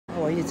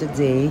are you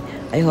today?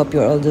 I hope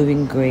you're all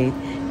doing great.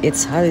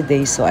 It's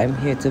holiday, so I'm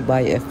here to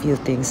buy a few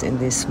things in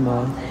this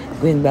mall,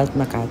 Greenbelt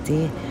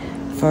Makati.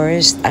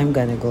 First, I'm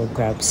gonna go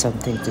grab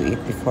something to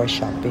eat before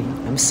shopping.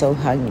 I'm so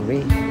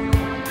hungry.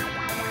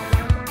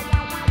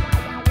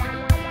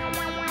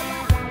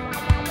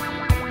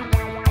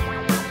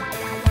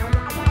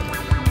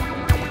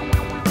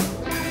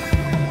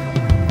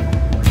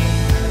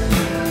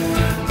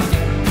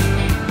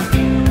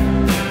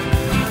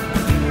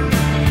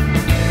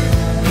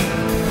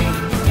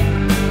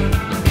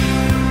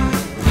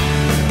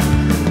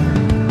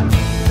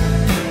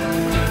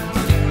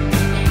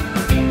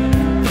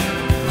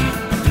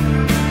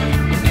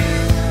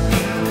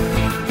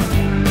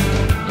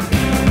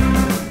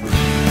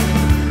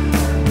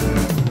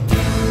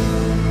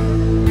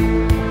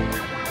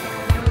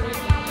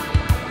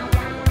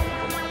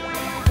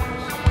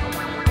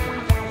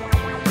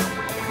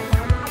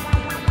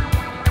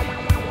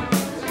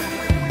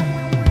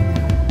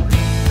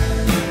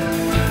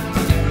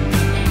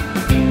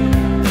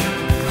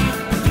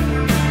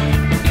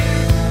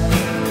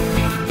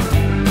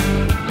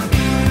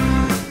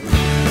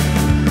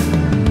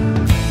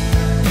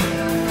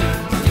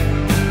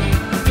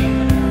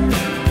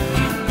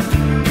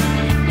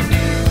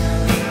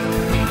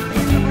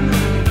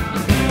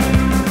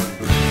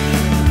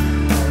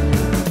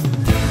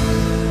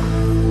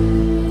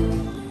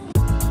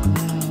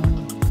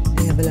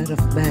 A lot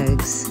of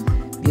bags,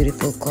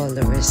 beautiful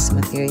colors,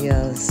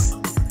 materials,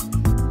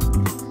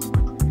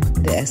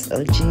 the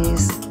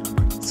SLGs,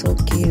 so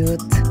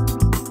cute.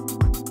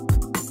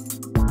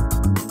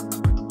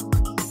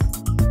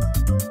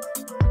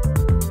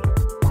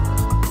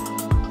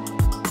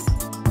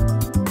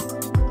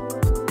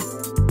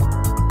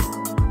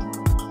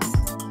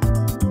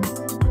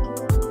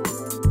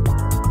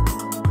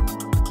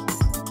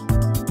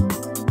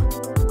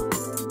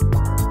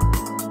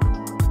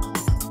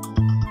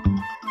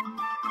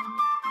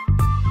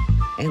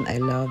 And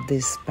I love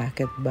these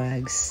pocket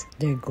bags.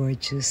 They're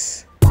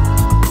gorgeous.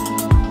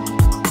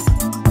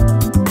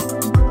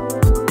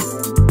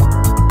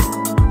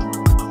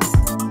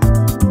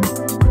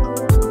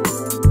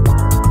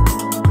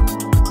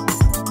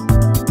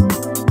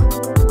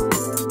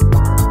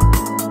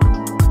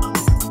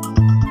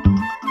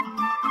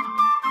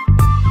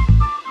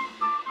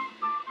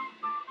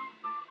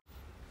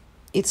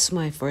 It's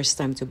my first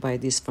time to buy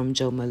this from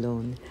Jo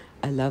Malone.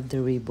 I love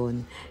the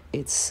ribbon.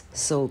 It's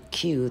so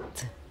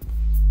cute.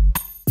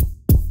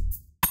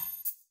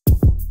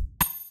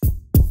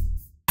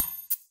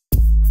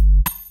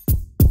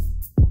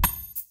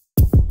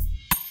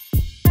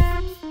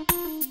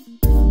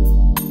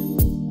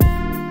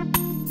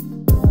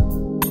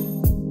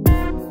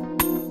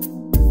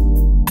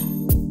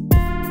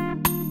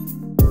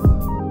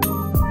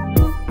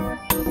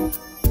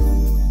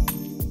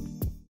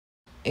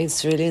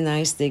 It's really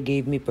nice they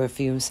gave me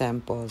perfume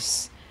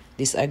samples.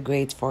 These are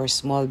great for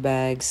small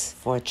bags,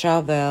 for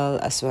travel,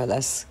 as well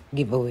as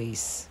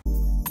giveaways.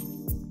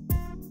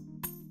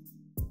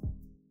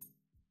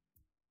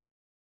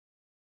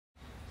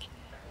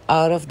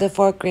 Out of the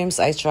 4 creams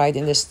I tried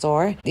in the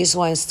store, this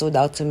one stood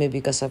out to me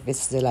because of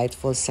its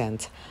delightful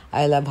scent.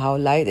 I love how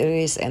light it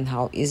is and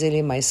how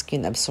easily my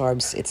skin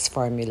absorbs its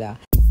formula.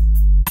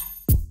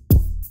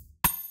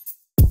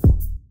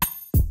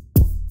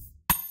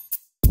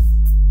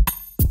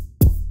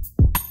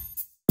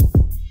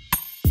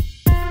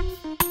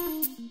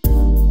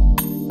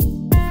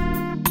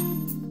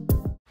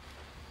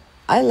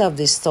 I love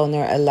this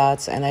toner a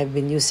lot and I've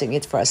been using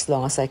it for as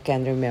long as I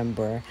can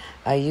remember.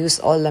 I use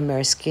all La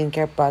Mer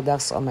skincare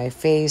products on my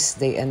face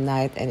day and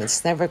night, and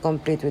it's never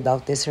complete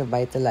without this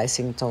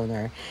revitalizing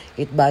toner.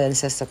 It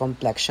balances the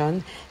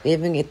complexion,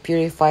 leaving it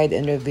purified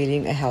and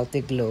revealing a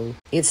healthy glow.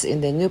 It's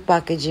in the new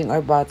packaging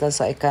or bottle,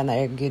 so I kinda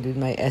argued with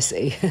my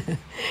SA.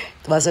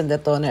 It wasn't the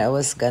toner I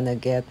was gonna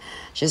get.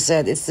 She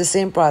said it's the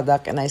same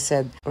product, and I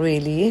said,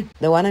 really?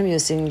 The one I'm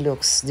using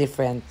looks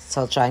different.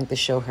 So trying to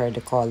show her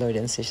the color,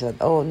 then she said,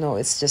 oh no,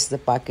 it's just the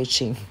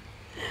packaging.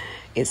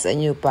 It's a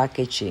new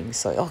packaging.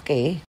 So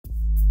okay.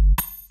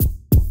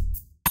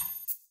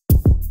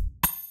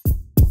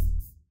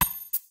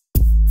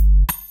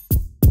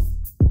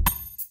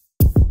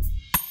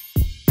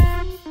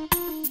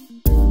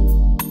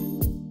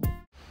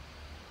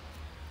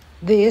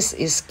 This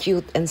is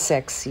cute and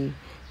sexy.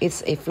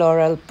 It's a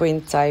floral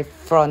print type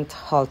front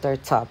halter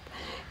top.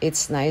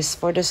 It's nice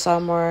for the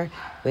summer,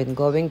 when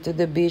going to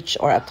the beach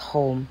or at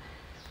home.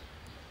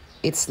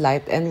 It's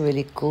light and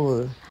really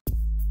cool.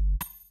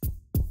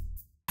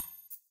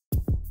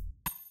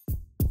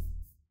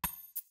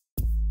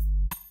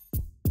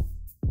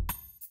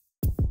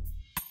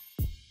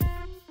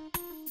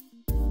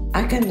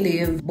 I can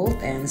leave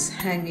both ends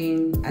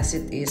hanging as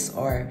it is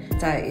or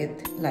tie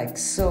it like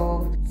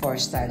so for a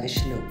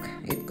stylish look.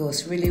 It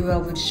goes really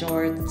well with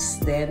shorts,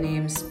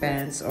 denims,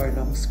 pants, or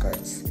long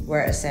skirts.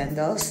 Wear a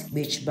sandals,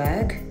 beach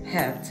bag,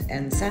 hat,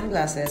 and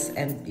sunglasses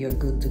and you're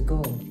good to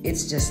go.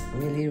 It's just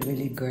really,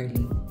 really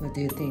girly. What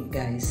do you think,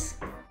 guys?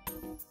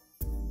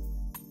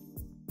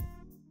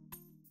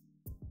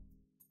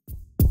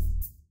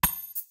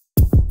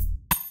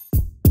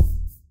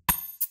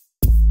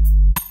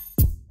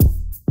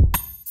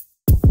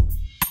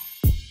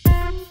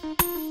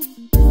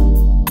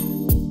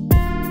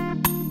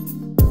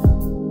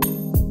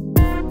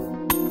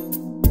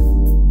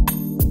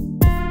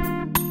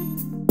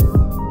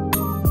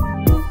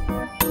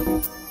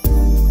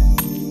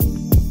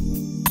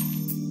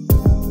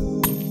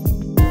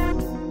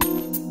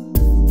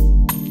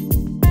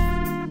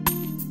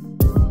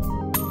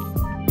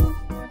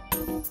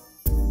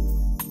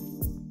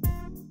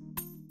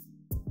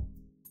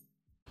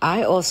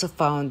 I also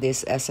found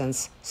this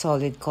Essence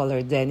solid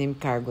color denim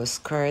cargo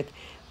skirt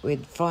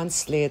with front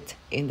slit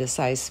in the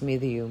size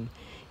medium.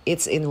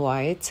 It's in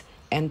white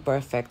and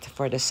perfect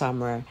for the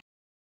summer.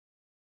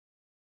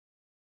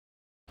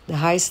 The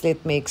high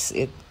slit makes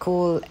it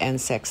cool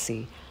and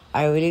sexy.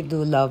 I really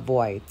do love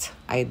white.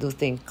 I do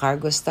think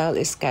cargo style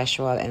is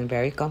casual and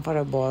very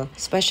comfortable,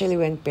 especially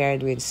when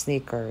paired with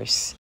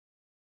sneakers.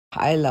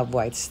 I love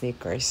white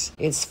sneakers.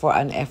 It's for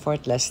an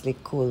effortlessly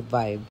cool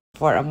vibe.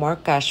 For a more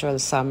casual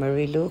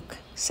summery look,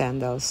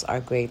 sandals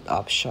are great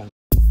option.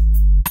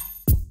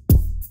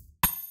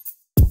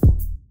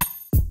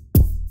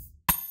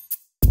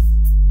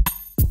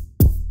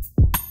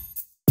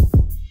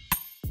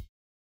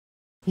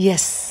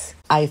 Yes,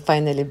 I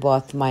finally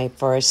bought my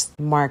first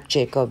Marc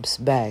Jacobs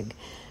bag.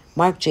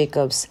 Marc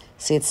Jacobs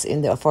sits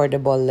in the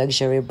affordable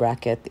luxury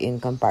bracket in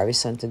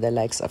comparison to the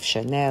likes of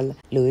Chanel,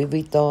 Louis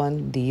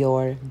Vuitton,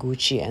 Dior,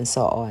 Gucci, and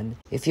so on.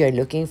 If you're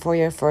looking for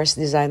your first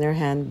designer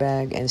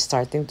handbag and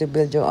starting to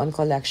build your own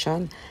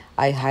collection,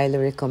 I highly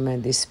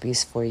recommend this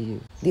piece for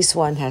you. This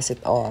one has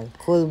it all.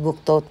 Cool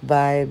book tote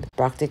vibe,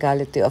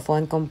 practicality of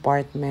one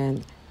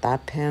compartment,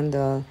 tap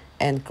handle,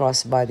 and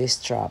crossbody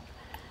strap.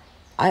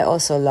 I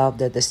also love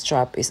that the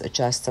strap is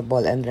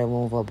adjustable and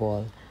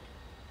removable.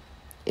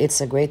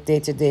 It's a great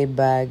day-to-day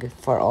bag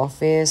for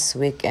office,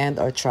 weekend,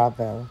 or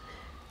travel.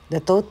 The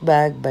tote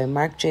bag by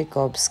Marc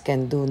Jacobs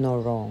can do no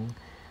wrong.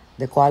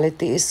 The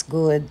quality is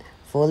good,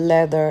 full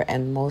leather,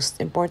 and most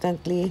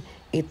importantly,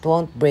 it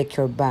won't break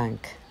your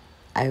bank.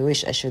 I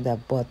wish I should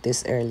have bought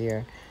this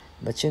earlier,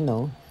 but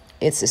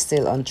it's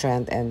still on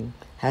trend and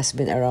has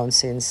been around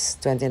since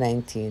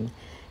 2019,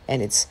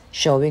 and it's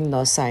showing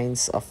no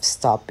signs of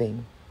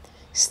stopping.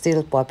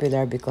 Still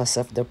popular because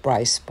of the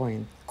price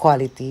point,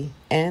 quality,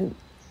 and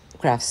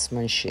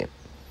craftsmanship.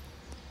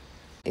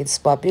 Its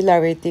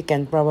popularity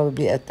can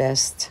probably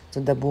attest to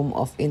the boom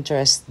of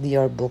interest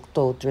Dior book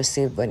tote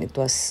received when it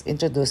was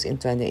introduced in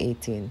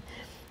 2018.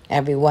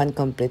 Everyone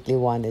completely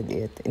wanted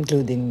it,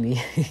 including me.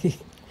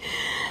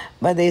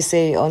 But they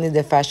say only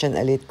the fashion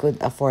elite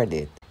could afford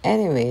it.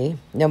 Anyway,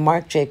 the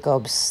Marc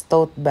Jacobs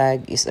tote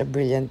bag is a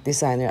brilliant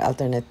designer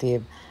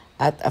alternative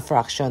at a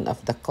fraction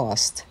of the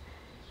cost.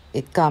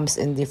 It comes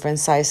in different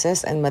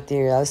sizes and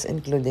materials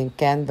including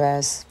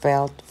canvas,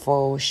 felt,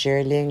 faux,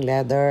 shearling,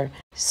 leather,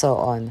 so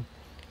on.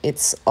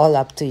 It's all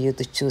up to you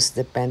to choose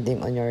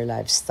depending on your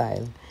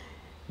lifestyle.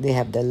 They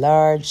have the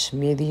large,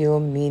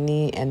 medium,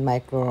 mini, and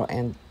micro,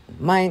 and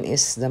mine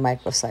is the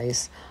micro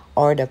size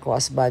or the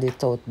crossbody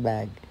tote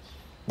bag.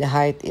 The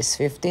height is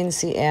 15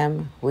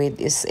 cm,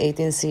 width is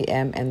 18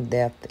 cm, and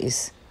depth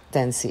is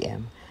 10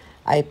 cm.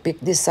 I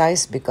picked this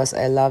size because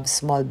I love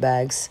small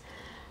bags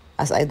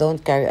as I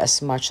don't carry as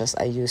much as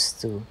I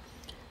used to.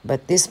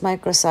 But this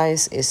micro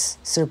size is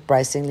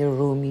surprisingly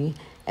roomy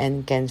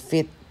and can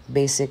fit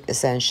basic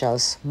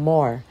essentials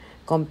more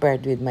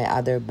compared with my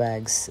other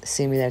bags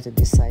similar to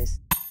this size.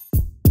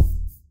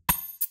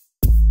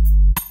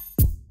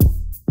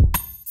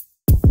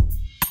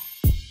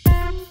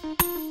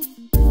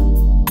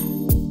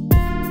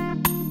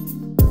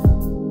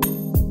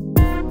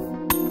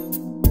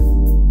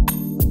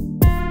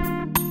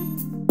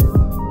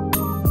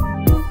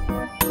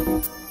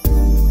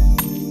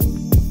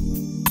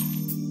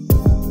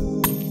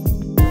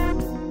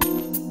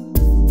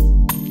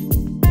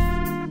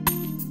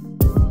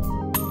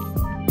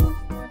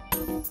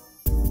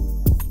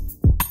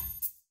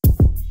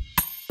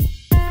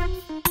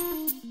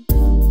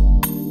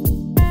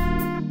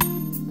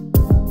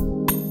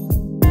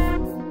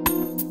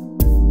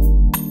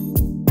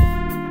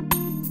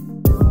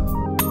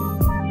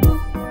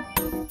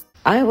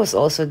 I was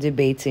also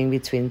debating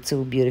between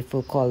two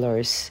beautiful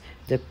colors,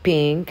 the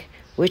pink,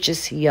 which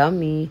is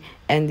yummy,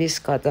 and this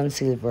cotton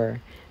silver.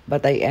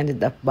 But I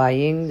ended up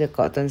buying the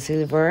cotton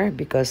silver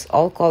because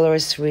all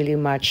colors really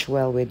match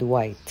well with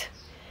white.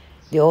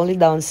 The only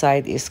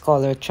downside is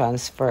color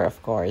transfer,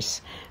 of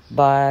course,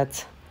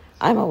 but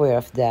I'm aware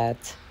of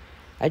that.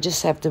 I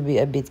just have to be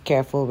a bit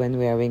careful when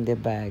wearing the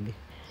bag.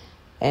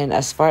 And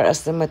as far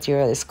as the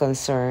material is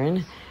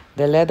concerned,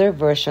 the leather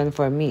version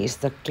for me is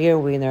the clear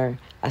winner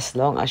as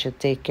long as you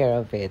take care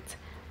of it.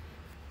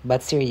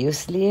 But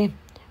seriously,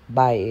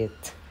 buy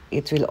it.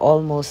 It will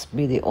almost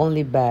be the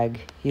only bag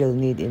you'll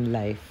need in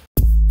life.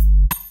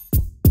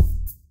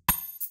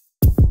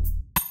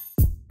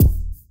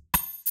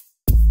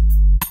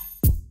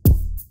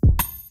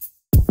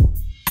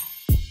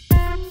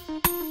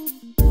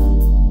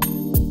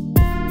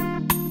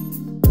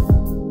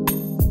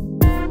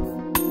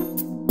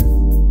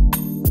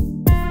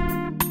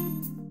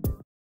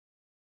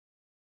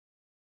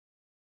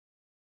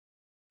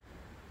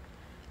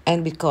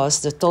 And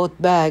because the tote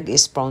bag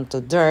is prone to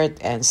dirt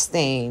and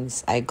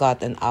stains, I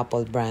got an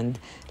Apple brand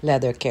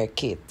leather care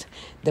kit.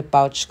 The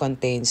pouch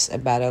contains a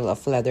bottle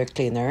of leather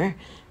cleaner,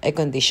 a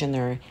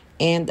conditioner,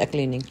 and a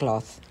cleaning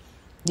cloth.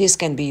 This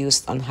can be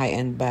used on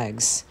high-end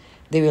bags.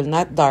 They will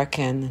not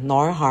darken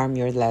nor harm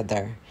your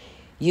leather.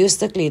 Use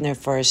the cleaner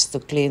first to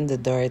clean the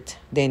dirt,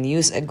 then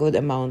use a good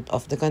amount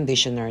of the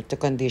conditioner to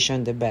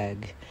condition the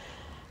bag.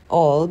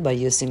 all by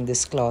using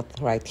this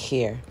cloth right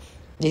here.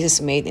 This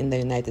is made in the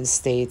United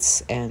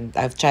States, and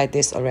I've tried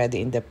this already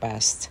in the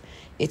past.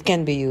 It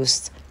can be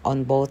used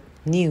on both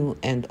new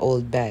and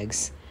old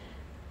bags.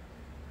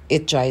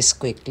 It dries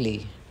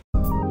quickly.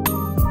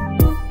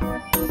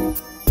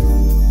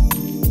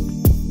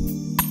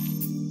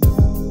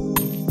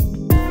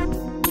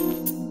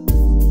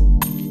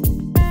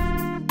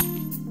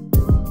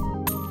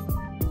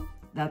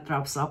 That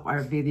wraps up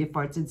our video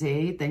for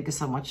today. Thank you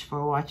so much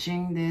for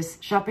watching this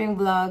shopping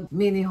vlog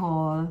mini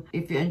haul.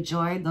 If you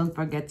enjoyed, don't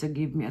forget to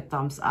give me a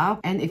thumbs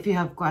up. And if you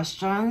have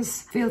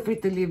questions, feel free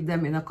to leave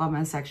them in the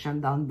comment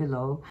section down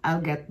below.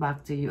 I'll get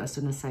back to you as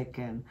soon as I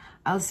can.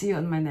 I'll see you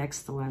on my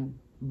next one.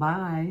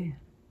 Bye!